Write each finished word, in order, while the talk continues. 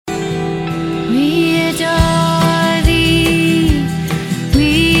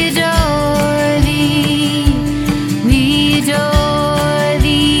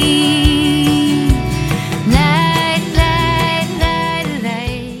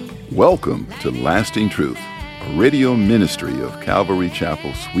Welcome to Lasting Truth, a radio ministry of Calvary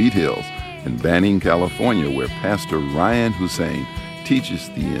Chapel, Sweet Hills in Banning, California, where Pastor Ryan Hussein teaches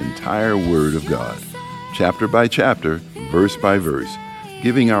the entire Word of God, chapter by chapter, verse by verse,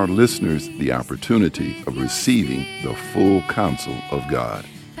 giving our listeners the opportunity of receiving the full counsel of God.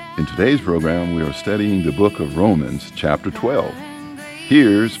 In today's program, we are studying the book of Romans, chapter 12.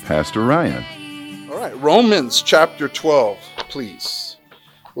 Here's Pastor Ryan. All right, Romans chapter 12, please.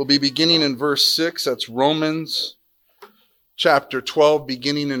 We'll be beginning in verse 6. That's Romans chapter 12,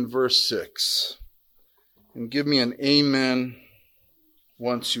 beginning in verse 6. And give me an amen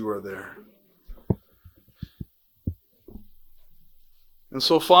once you are there. And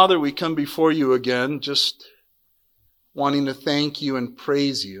so, Father, we come before you again, just wanting to thank you and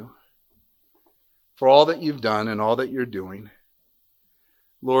praise you for all that you've done and all that you're doing.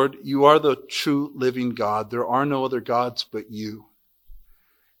 Lord, you are the true living God. There are no other gods but you.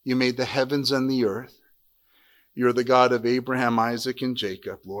 You made the heavens and the earth. You're the God of Abraham, Isaac, and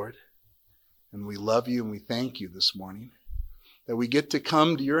Jacob, Lord. And we love you and we thank you this morning that we get to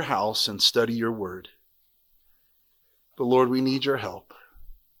come to your house and study your word. But Lord, we need your help.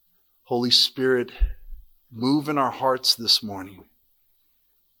 Holy Spirit, move in our hearts this morning.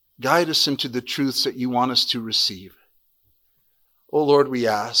 Guide us into the truths that you want us to receive. Oh Lord, we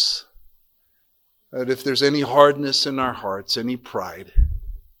ask that if there's any hardness in our hearts, any pride,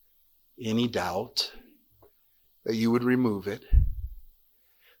 any doubt, that you would remove it,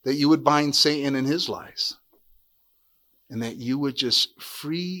 that you would bind Satan and his lies, and that you would just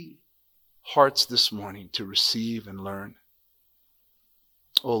free hearts this morning to receive and learn.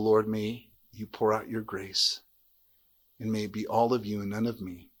 Oh Lord, may you pour out your grace, and may it be all of you and none of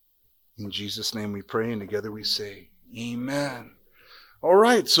me. In Jesus' name we pray, and together we say, Amen. All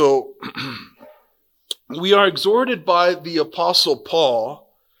right, so we are exhorted by the Apostle Paul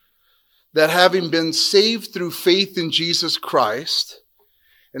that having been saved through faith in Jesus Christ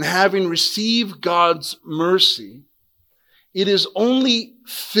and having received God's mercy, it is only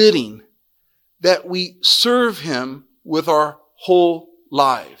fitting that we serve him with our whole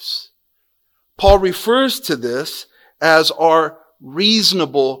lives. Paul refers to this as our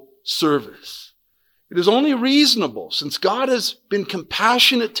reasonable service. It is only reasonable, since God has been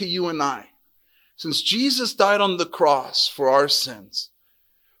compassionate to you and I, since Jesus died on the cross for our sins.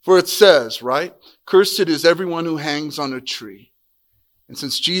 For it says, right, cursed is everyone who hangs on a tree. And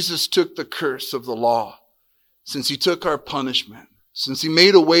since Jesus took the curse of the law, since he took our punishment, since he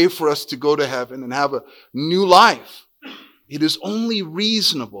made a way for us to go to heaven and have a new life, it is only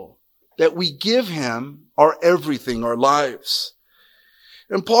reasonable that we give him our everything, our lives.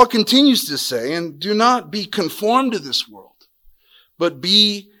 And Paul continues to say, and do not be conformed to this world, but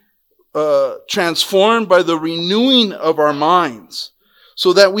be transformed by the renewing of our minds,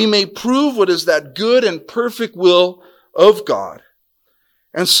 so that we may prove what is that good and perfect will of God.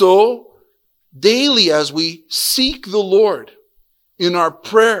 And so, daily as we seek the Lord in our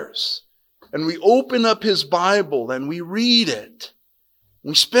prayers, and we open up his Bible and we read it,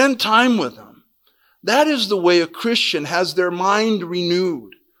 we spend time with him, that is the way a Christian has their mind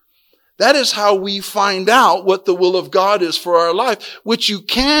renewed. That is how we find out what the will of God is for our life, which you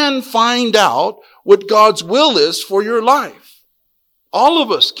can find out what God's will is for your life. All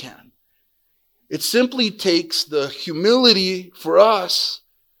of us can. It simply takes the humility for us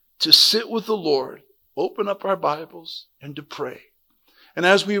to sit with the Lord, open up our Bibles, and to pray. And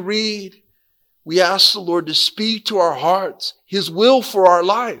as we read, we ask the Lord to speak to our hearts, his will for our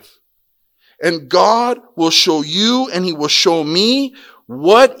life. And God will show you and he will show me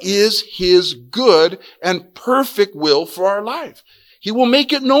what is his good and perfect will for our life. He will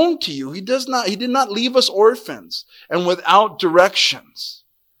make it known to you. He did not leave us orphans and without directions.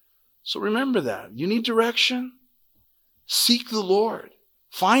 So remember that. You need direction? Seek the Lord.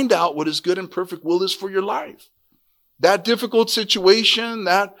 Find out what his good and perfect will is for your life. That difficult situation,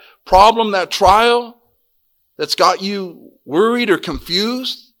 that problem, that trial that's got you worried or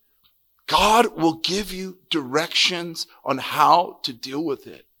confused, God will give you directions on how to deal with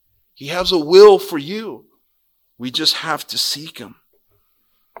it. He has a will for you. We just have to seek him.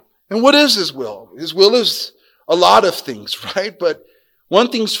 And what is his will? His will is a lot of things, right? But one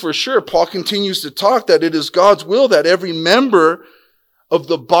thing's for sure, Paul continues to talk that it is God's will that every member of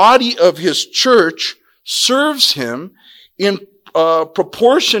the body of his church serves him in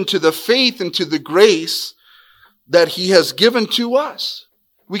proportion to the faith and to the grace that he has given to us.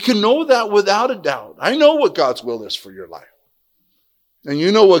 We can know that without a doubt. I know what God's will is for your life. And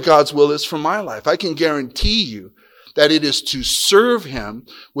you know what God's will is for my life. I can guarantee you that it is to serve him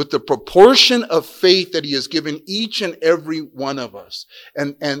with the proportion of faith that he has given each and every one of us,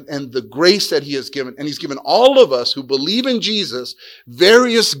 and the grace that he has given. And he's given all of us who believe in Jesus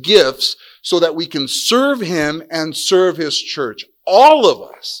various gifts so that we can serve him and serve his church. All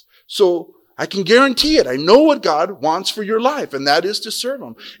of us. So I can guarantee it. I know what God wants for your life, and that is to serve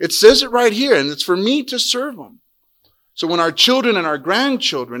him. It says it right here, and it's for me to serve him. So when our children and our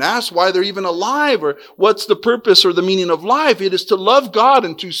grandchildren ask why they're even alive or what's the purpose or the meaning of life, it is to love God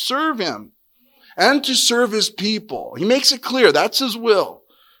and to serve him and to serve his people. He makes it clear that's his will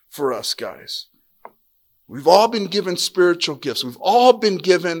for us, guys. We've all been given spiritual gifts. We've all been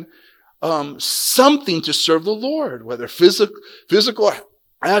given something to serve the Lord, whether physical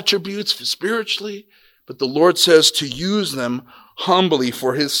attributes, spiritually, but the Lord says to use them humbly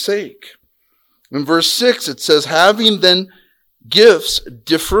for his sake. In verse 6, it says, having then gifts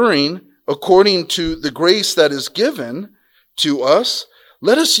differing according to the grace that is given to us,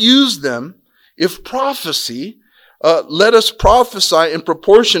 let us use them. If prophecy, let us prophesy in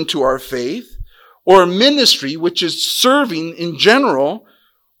proportion to our faith, or ministry, which is serving in general,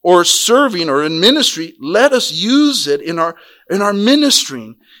 or serving or in ministry, let us use it in our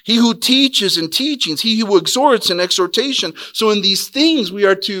ministering. He who teaches in teachings, he who exhorts in exhortation. So in these things, we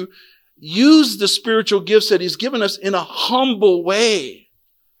are to use the spiritual gifts that he's given us in a humble way.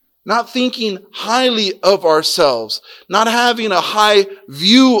 Not thinking highly of ourselves, not having a high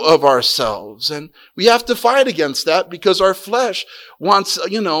view of ourselves. And we have to fight against that because our flesh wants,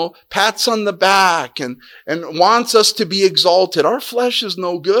 pats on the back and wants us to be exalted. Our flesh is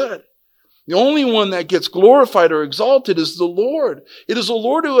no good. The only one that gets glorified or exalted is the Lord. It is the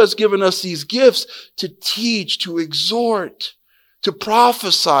Lord who has given us these gifts to teach, to exhort, to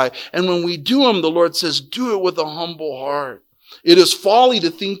prophesy. And when we do them, the Lord says, do it with a humble heart. It is folly to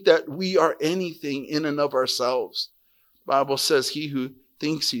think that we are anything in and of ourselves. The Bible says he who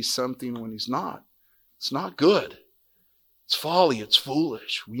thinks he's something when he's not. It's not good. It's folly. It's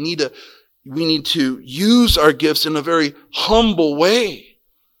foolish. We need to use our gifts in a very humble way.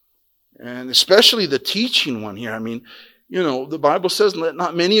 And especially the teaching one here. I mean, the Bible says, let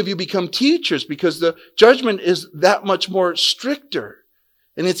not many of you become teachers, because the judgment is that much more stricter.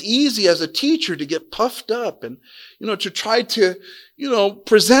 And it's easy as a teacher to get puffed up and, to try to,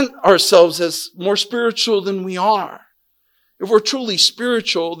 present ourselves as more spiritual than we are. If we're truly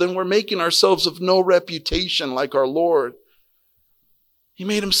spiritual, then we're making ourselves of no reputation like our Lord. He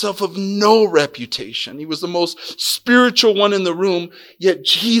made himself of no reputation. He was the most spiritual one in the room, yet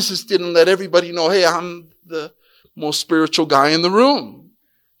Jesus didn't let everybody know, hey, I'm the most spiritual guy in the room.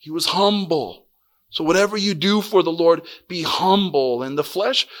 He was humble. So whatever you do for the Lord, be humble. And the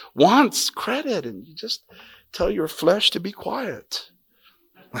flesh wants credit, and you just tell your flesh to be quiet.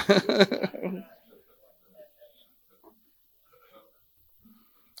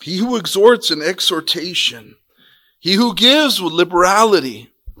 He who exhorts in exhortation, he who gives with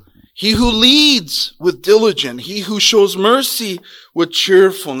liberality, he who leads with diligence, he who shows mercy with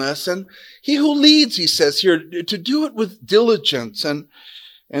cheerfulness, and he who leads, he says here, to do it with diligence, and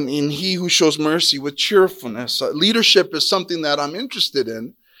in he who shows mercy with cheerfulness. Leadership is something that I'm interested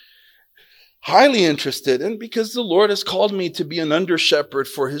in, highly interested in, because the Lord has called me to be an under-shepherd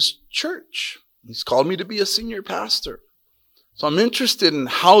for his church. He's called me to be a senior pastor. So I'm interested in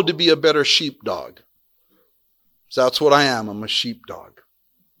how to be a better sheepdog. So that's what I am. I'm a sheepdog.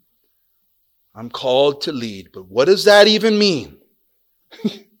 I'm called to lead. But what does that even mean?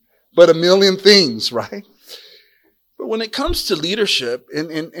 But a million things, right? But when it comes to leadership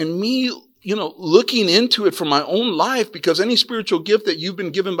and me, looking into it for my own life, because any spiritual gift that you've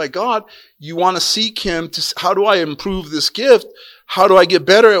been given by God, you want to seek him to, how do I improve this gift? How do I get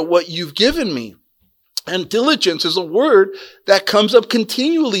better at what you've given me? And diligence is a word that comes up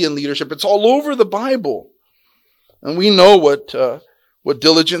continually in leadership. It's all over the Bible. And we know what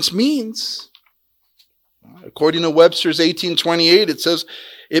diligence means. According to Webster's 1828, it says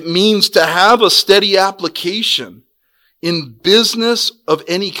it means to have a steady application in business of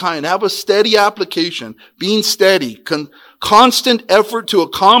any kind. Have a steady application, being steady, constant effort to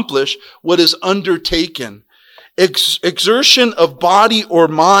accomplish what is undertaken. Exertion of body or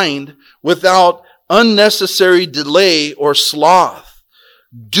mind without unnecessary delay or sloth.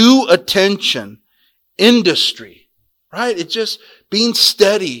 Due attention, industry, right? It's just being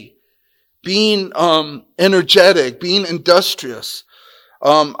steady, being energetic, being industrious.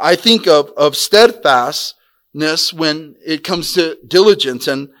 I think of steadfastness when it comes to diligence,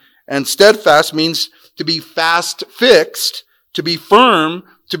 and steadfast means to be fast fixed, to be firm,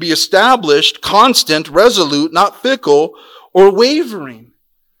 to be established, constant, resolute, not fickle or wavering.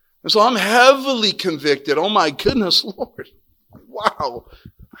 And so I'm heavily convicted. Oh my goodness, Lord. Wow.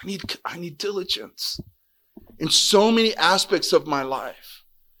 I need diligence in so many aspects of my life.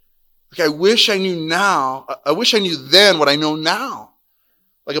 Like I wish I knew now. I wish I knew then what I know now.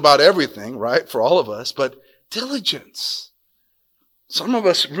 Like about everything, right? For all of us. But diligence. Some of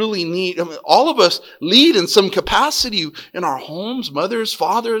us really need, all of us lead in some capacity in our homes, mothers,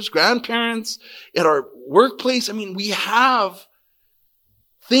 fathers, grandparents, in our workplace. We have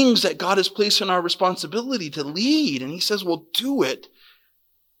things that God has placed in our responsibility to lead. And he says, well, do it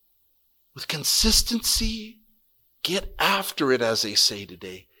with consistency. Get after it, as they say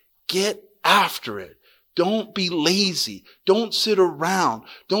today. Get after it. Don't be lazy. Don't sit around.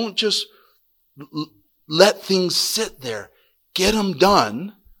 Don't just let things sit there. Get them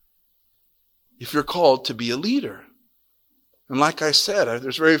done if you're called to be a leader. And like I said,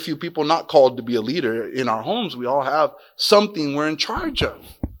 there's very few people not called to be a leader in our homes. We all have something we're in charge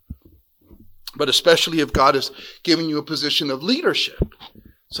of. But especially if God is giving you a position of leadership.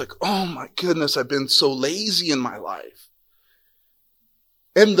 It's like, oh my goodness, I've been so lazy in my life.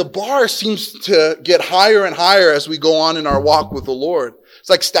 And the bar seems to get higher and higher as we go on in our walk with the Lord. It's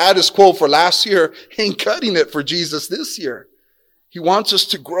like status quo for last year ain't cutting it for Jesus this year. He wants us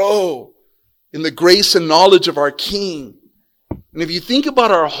to grow in the grace and knowledge of our King. And if you think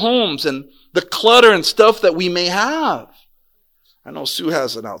about our homes and the clutter and stuff that we may have, I know Sue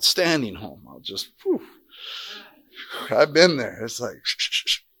has an outstanding home. I've been there. It's like,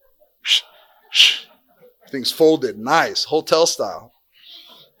 things folded nice, hotel style.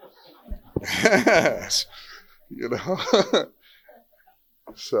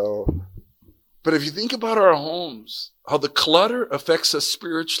 So, but if you think about our homes, how the clutter affects us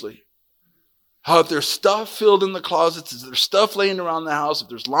spiritually, how if there's stuff filled in the closets, if there's stuff laying around the house, if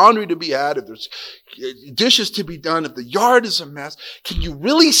there's laundry to be had, if there's dishes to be done, if the yard is a mess, can you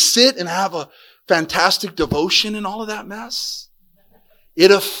really sit and have a fantastic devotion in all of that mess?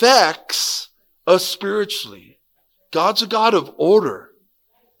 It affects us spiritually. God's a God of order,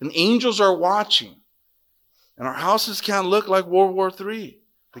 and angels are watching, and our houses can't look like World War III.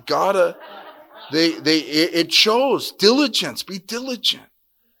 It shows diligence. Be diligent.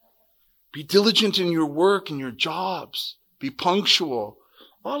 Be diligent in your work and your jobs. Be punctual.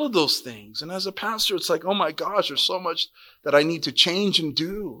 All of those things. And as a pastor, it's like, oh my gosh, there's so much that I need to change and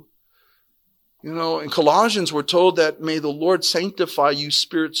do. In Colossians, we're told that may the Lord sanctify you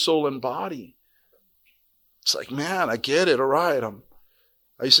spirit, soul, and body. It's like, man, I get it. All right.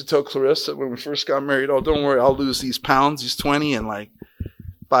 I used to tell Clarissa when we first got married, oh, don't worry, I'll lose these pounds, these 20 in like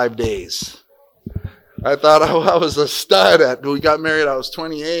 5 days. I thought I was a stud when we got married. I was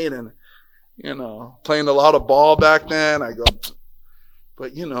 28 and, playing a lot of ball back then. I go,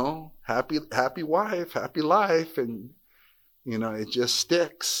 but happy wife, happy life. And, it just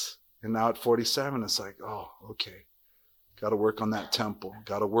sticks. And now at 47, it's like, oh, okay. Got to work on that temple.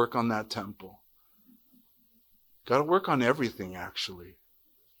 Got to work on that temple. Got to work on everything, actually.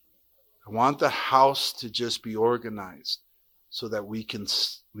 I want the house to just be organized so that we can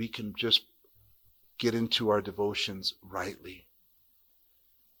just get into our devotions rightly.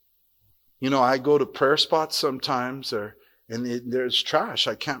 I go to prayer spots sometimes, and there's trash.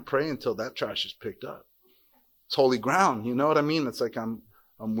 I can't pray until that trash is picked up. It's holy ground. You know what I mean? It's like I'm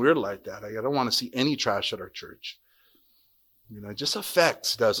weird like that. I don't want to see any trash at our church. It just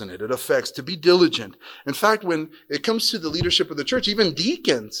affects, doesn't it? It affects to be diligent. In fact, when it comes to the leadership of the church, even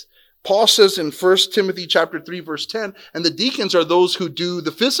deacons, Paul says in 1 Timothy chapter 3, verse 10, and the deacons are those who do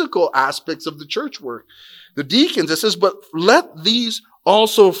the physical aspects of the church work. The deacons, it says, but let these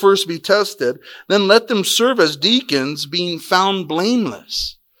also first be tested, then let them serve as deacons, being found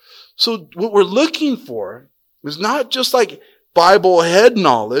blameless. So what we're looking for is not just like Bible head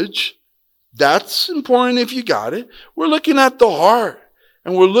knowledge. That's important if you got it. We're looking at the heart,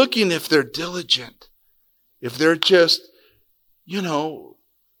 and we're looking if they're diligent, if they're just,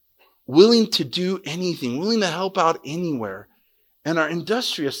 willing to do anything, willing to help out anywhere, and are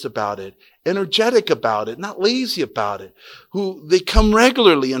industrious about it, energetic about it, not lazy about it, who they come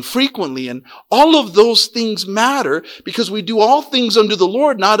regularly and frequently, and all of those things matter because we do all things unto the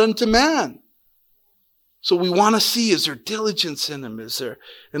Lord, not unto man. So we want to see, is there diligence in them? Is there?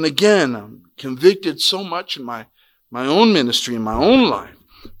 And again, I'm convicted so much in my own ministry, in my own life.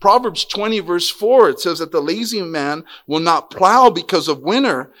 Proverbs 20 verse 4, it says that the lazy man will not plow because of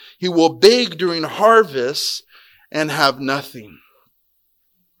winter. He will beg during harvest and have nothing.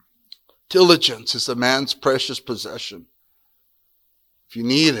 Diligence is a man's precious possession. If you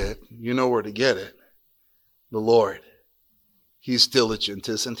need it, you know where to get it. The Lord. He's diligent,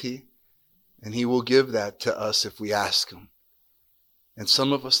 isn't he? And he will give that to us if we ask him. And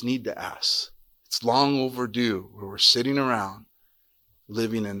some of us need to ask. It's long overdue where we're sitting around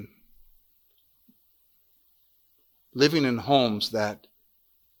living in homes that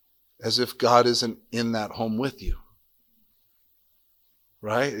as if God isn't in that home with you.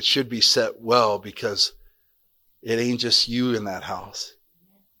 Right? It should be set well because it ain't just you in that house.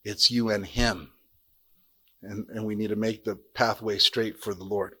 It's you and him. And we need to make the pathway straight for the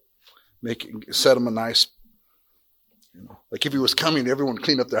Lord. Set him a nice, like if he was coming, everyone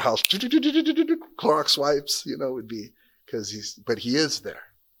clean up their house. Clorox wipes, would be, but he is there.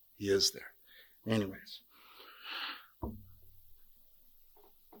 He is there. Anyways.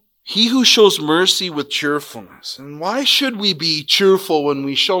 He who shows mercy with cheerfulness. And why should we be cheerful when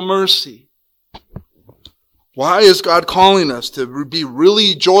we show mercy? Why is God calling us to be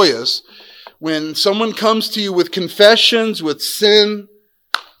really joyous when someone comes to you with confessions, with sin?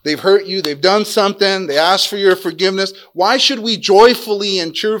 They've hurt you, they've done something, they ask for your forgiveness. Why should we joyfully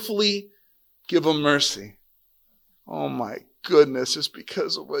and cheerfully give them mercy? Oh my goodness, it's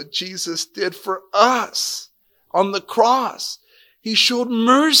because of what Jesus did for us on the cross. He showed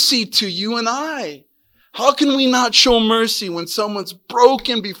mercy to you and I. How can we not show mercy when someone's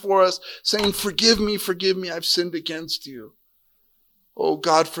broken before us saying, forgive me, I've sinned against you? Oh,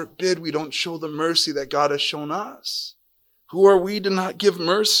 God forbid we don't show the mercy that God has shown us. Who are we to not give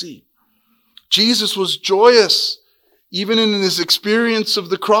mercy? Jesus was joyous even in his experience of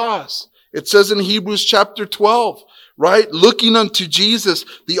the cross. It says in Hebrews chapter 12, right? Looking unto Jesus,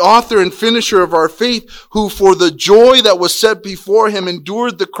 the author and finisher of our faith, who for the joy that was set before him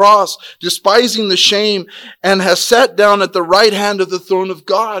endured the cross, despising the shame, and has sat down at the right hand of the throne of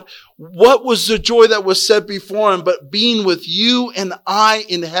God. What was the joy that was set before him but being with you and I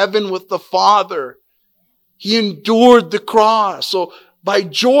in heaven with the Father? He endured the cross. So by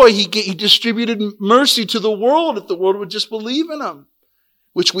joy, he distributed mercy to the world if the world would just believe in him,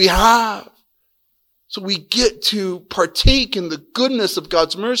 which we have. So we get to partake in the goodness of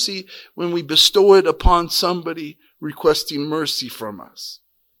God's mercy when we bestow it upon somebody requesting mercy from us.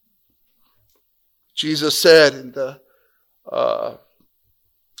 Jesus said in the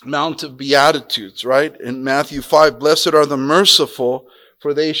Mount of Beatitudes, right? In Matthew 5, blessed are the merciful,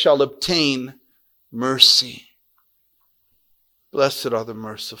 for they shall obtain mercy. Blessed are the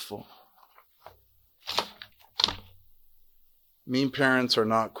merciful. Mean parents are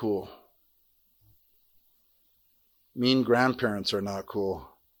not cool. Mean grandparents are not cool.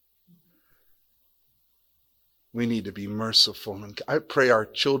 We need to be merciful. And I pray our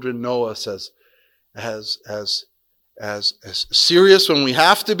children know us as serious when we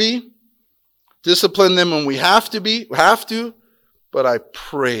have to be, discipline them when we have to, but I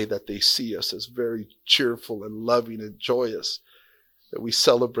pray that they see us as very cheerful and loving and joyous, that we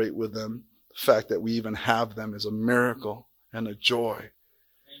celebrate with them. The fact that we even have them is a miracle and a joy.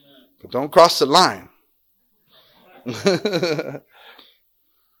 Amen. But don't cross the line.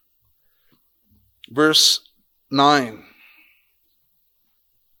 Verse 9.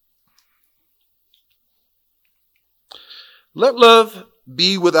 Let love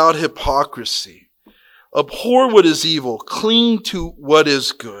be without hypocrisy. Abhor what is evil. Cling to what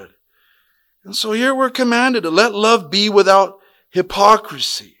is good. And so here we're commanded to let love be without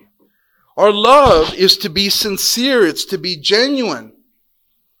hypocrisy. Our love is to be sincere. It's to be genuine.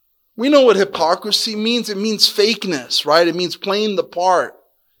 We know what hypocrisy means. It means fakeness, right? It means playing the part.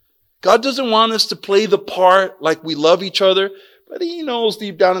 God doesn't want us to play the part like we love each other, but he knows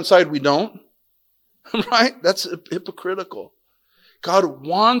deep down inside we don't. Right? That's hypocritical. God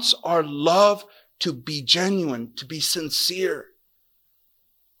wants our love to be genuine, to be sincere,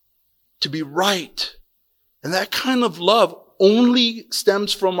 to be right. And that kind of love only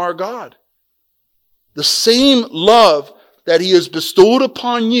stems from our God. The same love that he has bestowed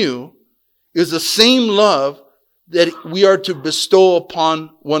upon you is the same love that we are to bestow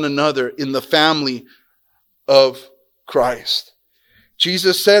upon one another in the family of Christ.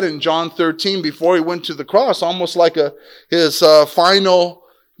 Jesus said in John 13, before he went to the cross, almost like his final,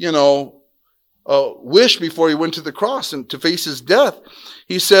 wish before he went to the cross and to face his death,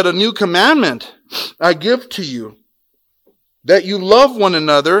 he said, a new commandment I give to you, that you love one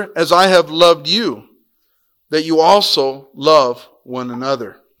another as I have loved you, that you also love one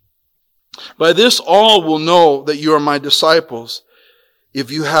another. By this all will know that you are my disciples, if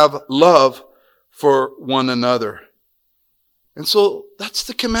you have love for one another. And so that's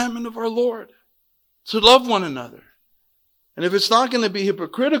the commandment of our Lord, to love one another. And if it's not going to be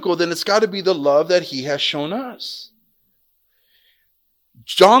hypocritical, then it's got to be the love that he has shown us.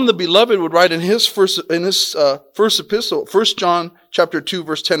 John the Beloved would write in his first epistle, 1 John chapter 2,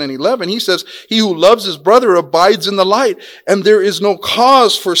 verse 10 and 11, he says, "He who loves his brother abides in the light, and there is no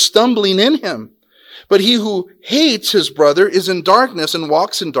cause for stumbling in him. But he who hates his brother is in darkness and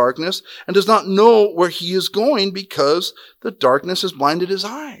walks in darkness and does not know where he is going because the darkness has blinded his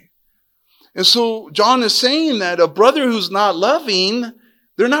eye." And so John is saying that a brother who's not loving,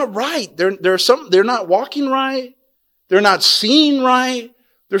 they're not right. They're not walking right. They're not seeing right.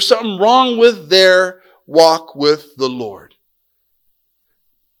 There's something wrong with their walk with the Lord.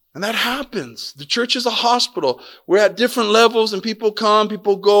 And that happens. The church is a hospital. We're at different levels and people come,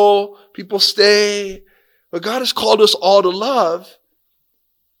 people go, people stay. But God has called us all to love.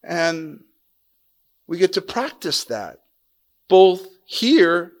 And we get to practice that, both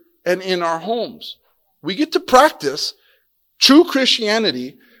here and in our homes. We get to practice true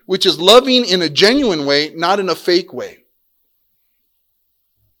Christianity, which is loving in a genuine way, not in a fake way.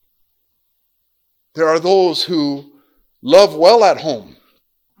 There are those who love well at home.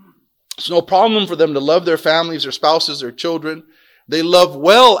 It's no problem for them to love their families, their spouses, their children. They love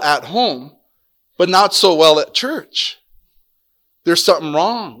well at home, but not so well at church. There's something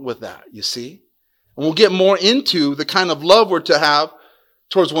wrong with that, you see. And we'll get more into the kind of love we're to have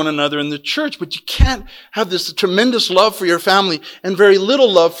towards one another in the church. But you can't have this tremendous love for your family and very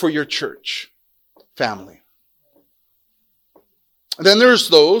little love for your church family. And then there's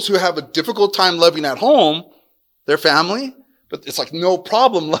those who have a difficult time loving at home, their family, but it's like no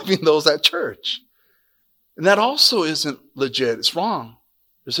problem loving those at church. And that also isn't legit. It's wrong.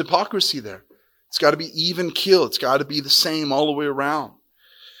 There's hypocrisy there. It's got to be even keel. It's got to be the same all the way around.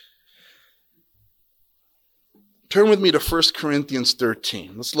 Turn with me to 1 Corinthians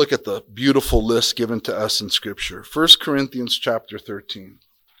 13. Let's look at the beautiful list given to us in Scripture. 1 Corinthians chapter 13.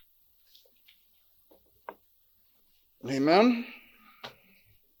 Amen.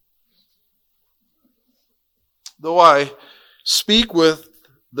 Though I speak with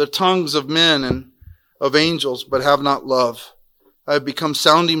the tongues of men and of angels, but have not love, I have become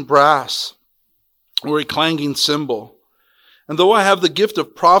sounding brass or a clanging cymbal. And though I have the gift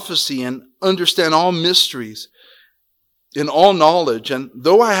of prophecy and understand all mysteries in all knowledge, and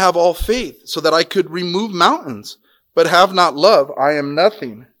though I have all faith so that I could remove mountains, but have not love, I am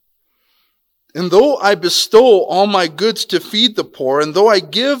nothing. And though I bestow all my goods to feed the poor, and though I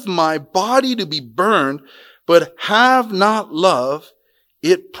give my body to be burned, but have not love,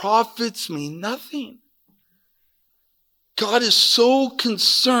 it profits me nothing. God is so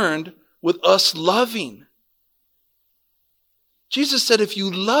concerned with us loving. Jesus said, if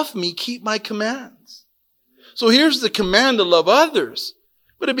you love me, keep my commands. So here's the command to love others,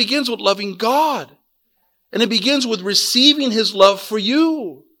 but it begins with loving God. And it begins with receiving his love for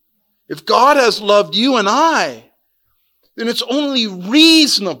you. If God has loved you and I, then it's only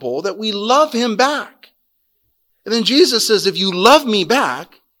reasonable that we love him back. And then Jesus says, if you love me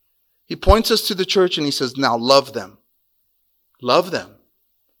back, he points us to the church and he says, now love them. Love them.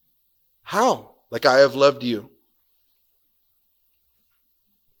 How? Like I have loved you.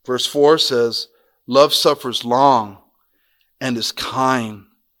 Verse 4 says, love suffers long and is kind.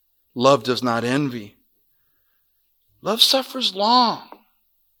 Love does not envy. Love suffers long.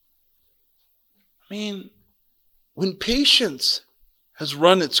 I mean, when patience has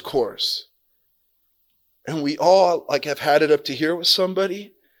run its course, and we all have had it up to here with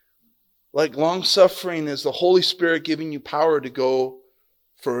somebody, like long suffering is the Holy Spirit giving you power to go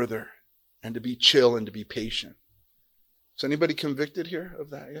further and to be chill and to be patient. Is anybody convicted here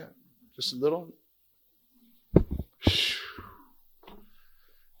of that yet? Just a little?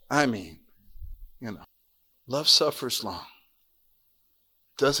 I mean, love suffers long.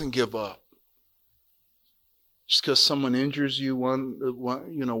 Doesn't give up. Just because someone injures you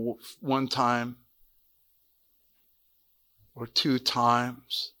one time or two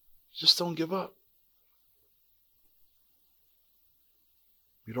times, just don't give up.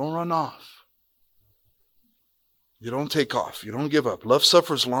 You don't run off. You don't take off. You don't give up. Love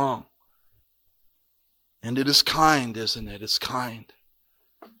suffers long. And it is kind, isn't it? It's kind.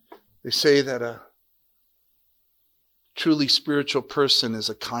 They say that a truly spiritual person is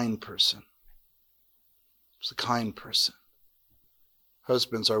a kind person. It's a kind person.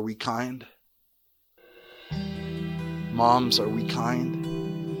 Husbands, are we kind? Moms, are we kind?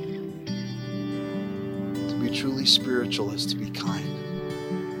 To be truly spiritual is to be kind.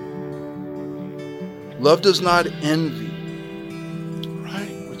 Love does not envy,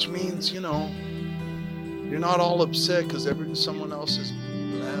 right? Which means, you're not all upset because someone else is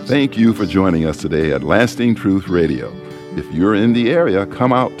blessed. Thank you for joining us today at Lasting Truth Radio. If you're in the area,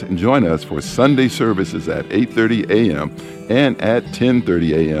 come out and join us for Sunday services at 8:30 a.m. and at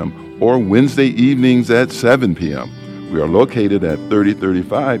 10:30 a.m. or Wednesday evenings at 7 p.m. We are located at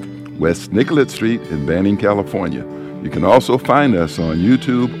 3035 West Nicollet Street in Banning, California. You can also find us on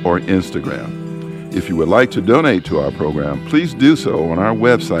YouTube or Instagram. If you would like to donate to our program, please do so on our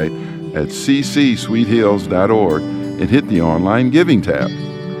website at ccsweethills.org and hit the online giving tab.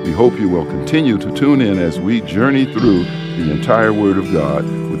 We hope you will continue to tune in as we journey through the entire Word of God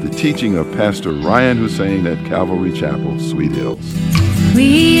with the teaching of Pastor Ryan Hussein at Calvary Chapel, Sweet Hills.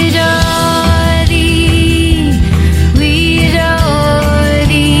 We adore